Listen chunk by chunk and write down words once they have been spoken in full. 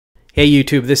Hey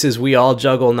YouTube, this is We All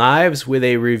Juggle Knives with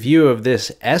a review of this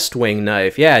Estwing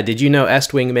knife. Yeah, did you know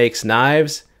Estwing makes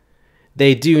knives?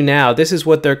 They do now. This is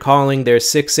what they're calling their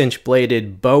 6-inch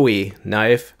bladed Bowie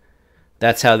knife.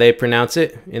 That's how they pronounce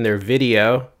it in their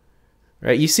video.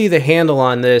 Right, you see the handle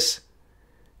on this.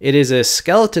 It is a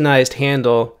skeletonized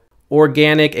handle,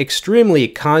 organic, extremely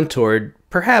contoured,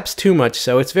 perhaps too much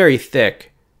so. It's very thick.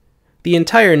 The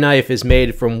entire knife is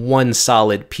made from one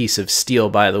solid piece of steel,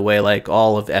 by the way, like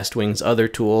all of Estwing's other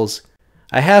tools.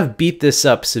 I have beat this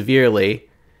up severely,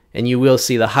 and you will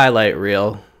see the highlight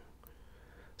reel.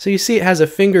 So you see it has a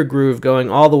finger groove going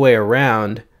all the way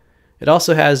around. It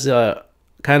also has a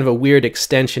kind of a weird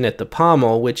extension at the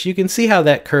pommel, which you can see how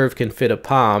that curve can fit a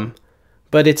palm.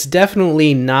 But it's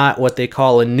definitely not what they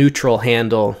call a neutral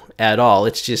handle at all.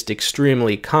 It's just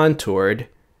extremely contoured.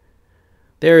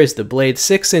 There is the blade,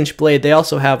 6-inch blade. They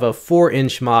also have a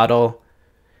 4-inch model,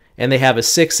 and they have a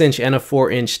 6-inch and a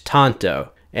 4-inch tanto.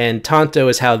 And tanto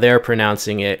is how they're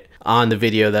pronouncing it on the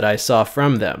video that I saw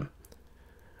from them.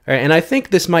 All right, and I think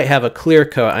this might have a clear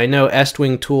coat. I know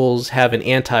Estwing tools have an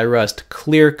anti-rust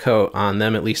clear coat on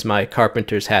them, at least my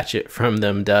carpenter's hatchet from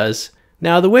them does.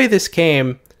 Now, the way this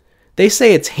came, they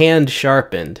say it's hand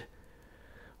sharpened.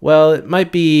 Well, it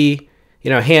might be,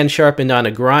 hand sharpened on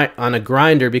a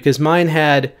grinder, because mine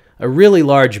had a really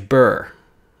large burr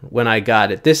when I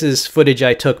got it. This is footage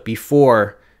I took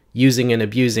before using and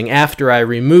abusing, after I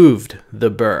removed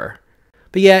the burr.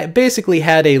 But yeah, it basically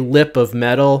had a lip of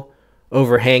metal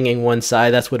overhanging one side.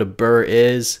 That's what a burr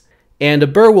is. And a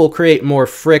burr will create more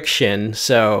friction,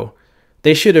 so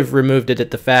they should have removed it at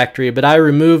the factory, but I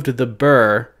removed the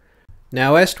burr.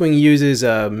 Now, Estwing uses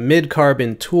a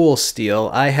mid-carbon tool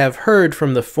steel. I have heard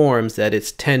from the forums that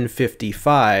it's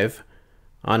 1055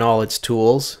 on all its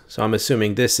tools, so I'm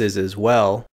assuming this is as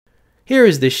well. Here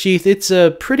is the sheath. It's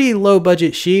a pretty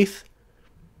low-budget sheath.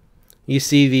 You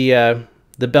see the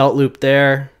belt loop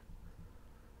there.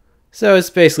 So it's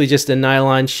basically just a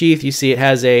nylon sheath. You see it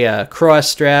has a cross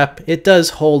strap. It does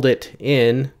hold it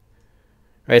in.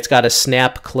 Right, it's got a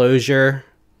snap closure.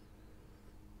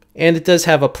 And it does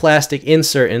have a plastic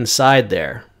insert inside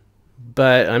there.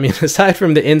 But, I mean, aside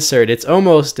from the insert, it's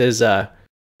almost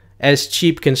as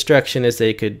cheap construction as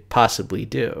they could possibly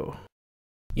do.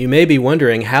 You may be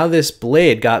wondering how this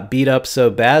blade got beat up so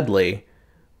badly.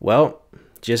 Well,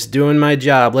 just doing my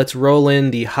job. Let's roll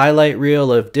in the highlight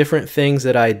reel of different things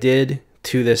that I did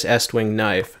to this Estwing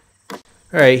knife.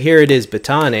 Alright, here it is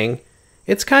batoning.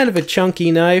 It's kind of a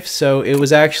chunky knife, so it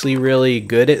was actually really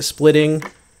good at splitting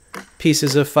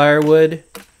pieces of firewood.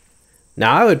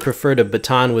 Now, I would prefer to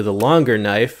baton with a longer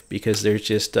knife, because there's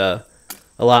just a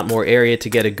lot more area to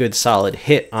get a good solid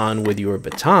hit on with your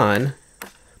baton,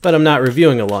 but I'm not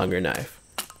reviewing a longer knife.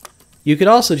 You could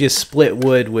also just split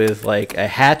wood with like a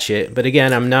hatchet, but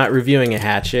again, I'm not reviewing a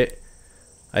hatchet.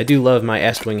 I do love my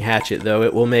Estwing hatchet though.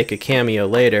 It will make a cameo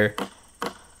later.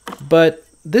 But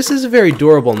this is a very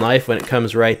durable knife when it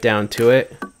comes right down to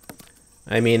it.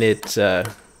 I mean, it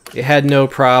had no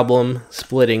problem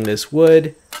splitting this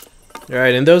wood.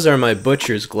 Alright, and those are my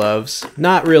butcher's gloves.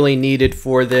 Not really needed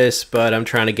for this, but I'm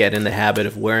trying to get in the habit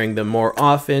of wearing them more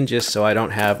often, just so I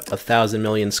don't have 1,000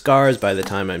 million scars by the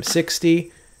time I'm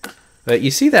 60. But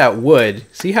you see that wood?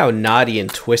 See how knotty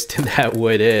and twisted that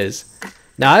wood is?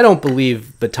 Now, I don't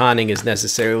believe batoning is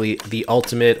necessarily the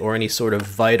ultimate or any sort of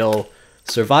vital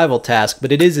survival task,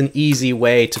 but it is an easy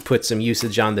way to put some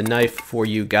usage on the knife for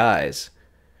you guys.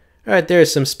 Alright,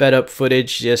 there's some sped up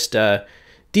footage, just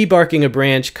debarking a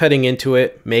branch, cutting into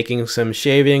it, making some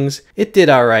shavings. It did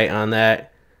alright on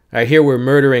that. Alright, here we're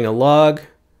murdering a log.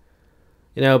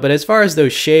 But as far as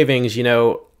those shavings,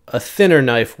 a thinner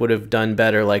knife would have done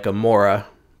better, like a Mora.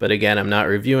 But again, I'm not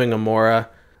reviewing a Mora.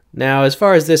 Now, as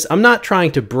far as this, I'm not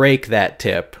trying to break that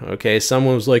tip, okay?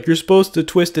 Someone was like, you're supposed to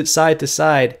twist it side to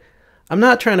side. I'm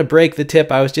not trying to break the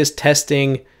tip, I was just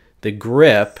testing the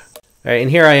grip. All right,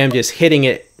 and here I am just hitting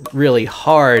it really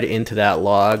hard into that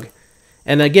log.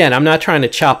 And again, I'm not trying to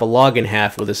chop a log in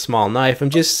half with a small knife. I'm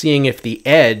just seeing if the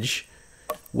edge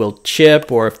will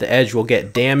chip or if the edge will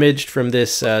get damaged from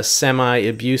this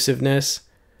semi-abusiveness.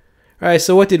 All right,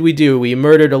 so what did we do? We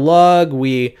murdered a log,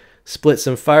 we split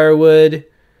some firewood,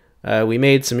 we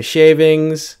made some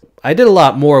shavings. I did a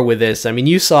lot more with this. I mean,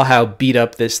 you saw how beat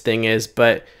up this thing is,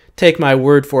 but take my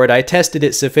word for it. I tested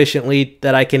it sufficiently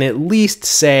that I can at least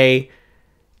say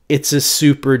it's a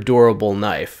super durable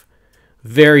knife.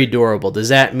 Very durable. Does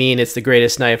that mean it's the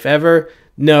greatest knife ever?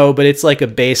 No, but it's like a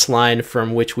baseline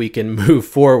from which we can move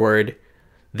forward.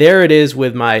 There it is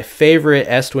with my favorite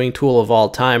Estwing tool of all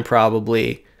time,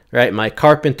 probably, right? My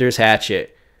carpenter's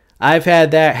hatchet. I've had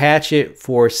that hatchet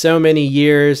for so many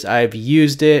years. I've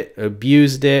used it,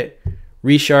 abused it,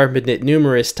 resharpened it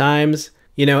numerous times.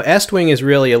 You know, Estwing is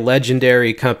really a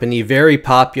legendary company, very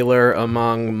popular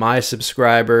among my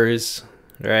subscribers,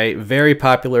 right? Very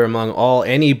popular among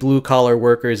any blue-collar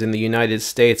workers in the United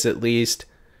States, at least.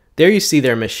 There you see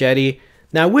their machete.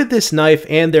 Now, with this knife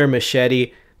and their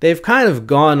machete, they've kind of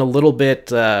gone a little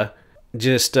bit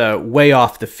way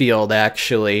off the field,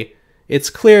 actually. It's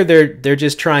clear they're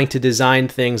just trying to design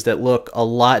things that look a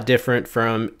lot different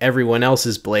from everyone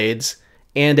else's blades.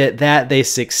 And at that, they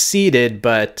succeeded,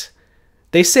 but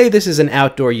they say this is an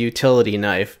outdoor utility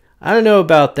knife. I don't know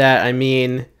about that. I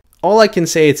mean, all I can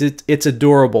say is it's a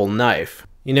durable knife.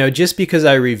 You know, just because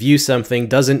I review something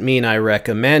doesn't mean I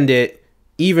recommend it,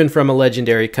 even from a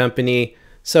legendary company.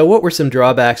 So what were some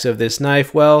drawbacks of this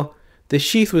knife? Well, the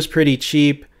sheath was pretty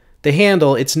cheap. The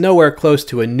handle, it's nowhere close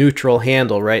to a neutral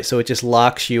handle, right? So it just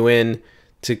locks you in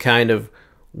to kind of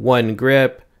one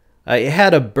grip. It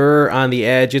had a burr on the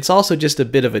edge. It's also just a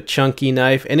bit of a chunky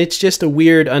knife, and it's just a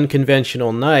weird,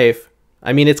 unconventional knife.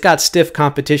 I mean, it's got stiff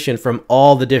competition from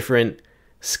all the different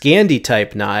Scandi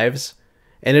type knives,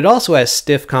 and it also has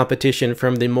stiff competition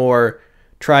from the more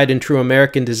tried and true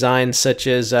American designs, such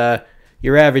as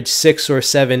your average 6 or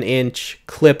 7 inch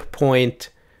clip point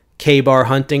K-bar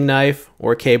hunting knife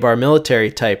or K-bar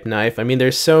military type knife. I mean,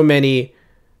 there's so many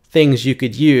things you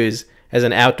could use as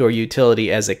an outdoor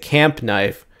utility as a camp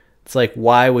knife. It's like,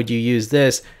 why would you use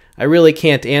this? I really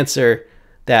can't answer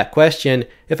that question.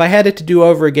 If I had it to do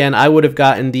over again, I would have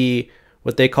gotten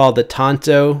what they call the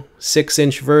Tonto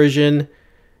 6-inch version,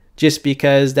 just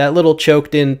because that little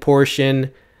choked in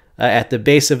portion at the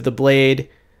base of the blade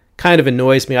kind of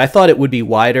annoys me. I thought it would be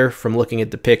wider from looking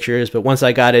at the pictures, but once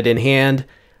I got it in hand,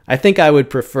 I think I would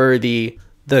prefer the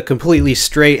completely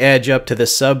straight edge up to the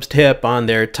sub tip on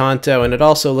their Tonto, and it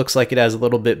also looks like it has a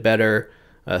little bit better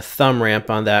thumb ramp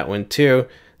on that one too.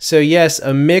 So yes,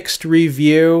 a mixed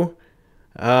review.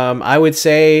 I would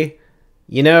say,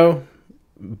 you know,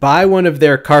 buy one of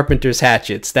their carpenter's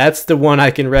hatchets. That's the one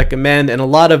I can recommend. And a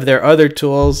lot of their other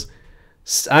tools,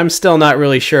 I'm still not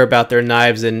really sure about their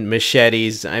knives and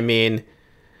machetes. I mean,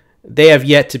 they have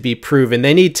yet to be proven.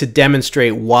 They need to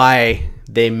demonstrate why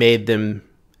they made them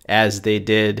as they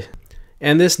did.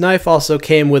 And this knife also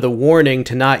came with a warning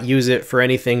to not use it for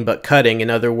anything but cutting. In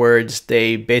other words,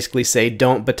 they basically say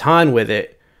don't baton with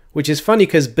it, which is funny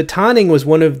because batoning was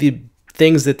one of the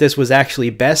things that this was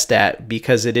actually best at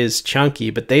because it is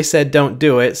chunky, but they said don't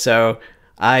do it, so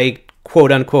I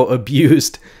quote unquote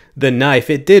abused the knife.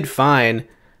 It did fine.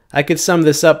 I could sum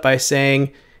this up by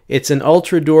saying it's an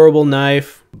ultra durable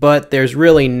knife, but there's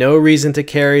really no reason to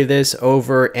carry this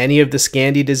over any of the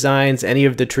Scandi designs, any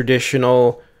of the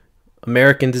traditional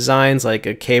American designs like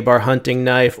a K-bar hunting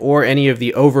knife, or any of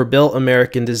the overbuilt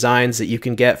American designs that you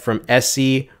can get from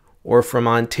Essie or from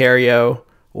Ontario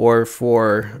or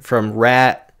from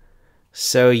Rat.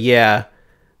 So yeah,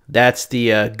 that's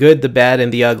the good, the bad,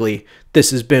 and the ugly.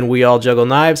 This has been We All Juggle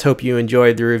Knives. Hope you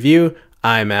enjoyed the review.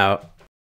 I'm out.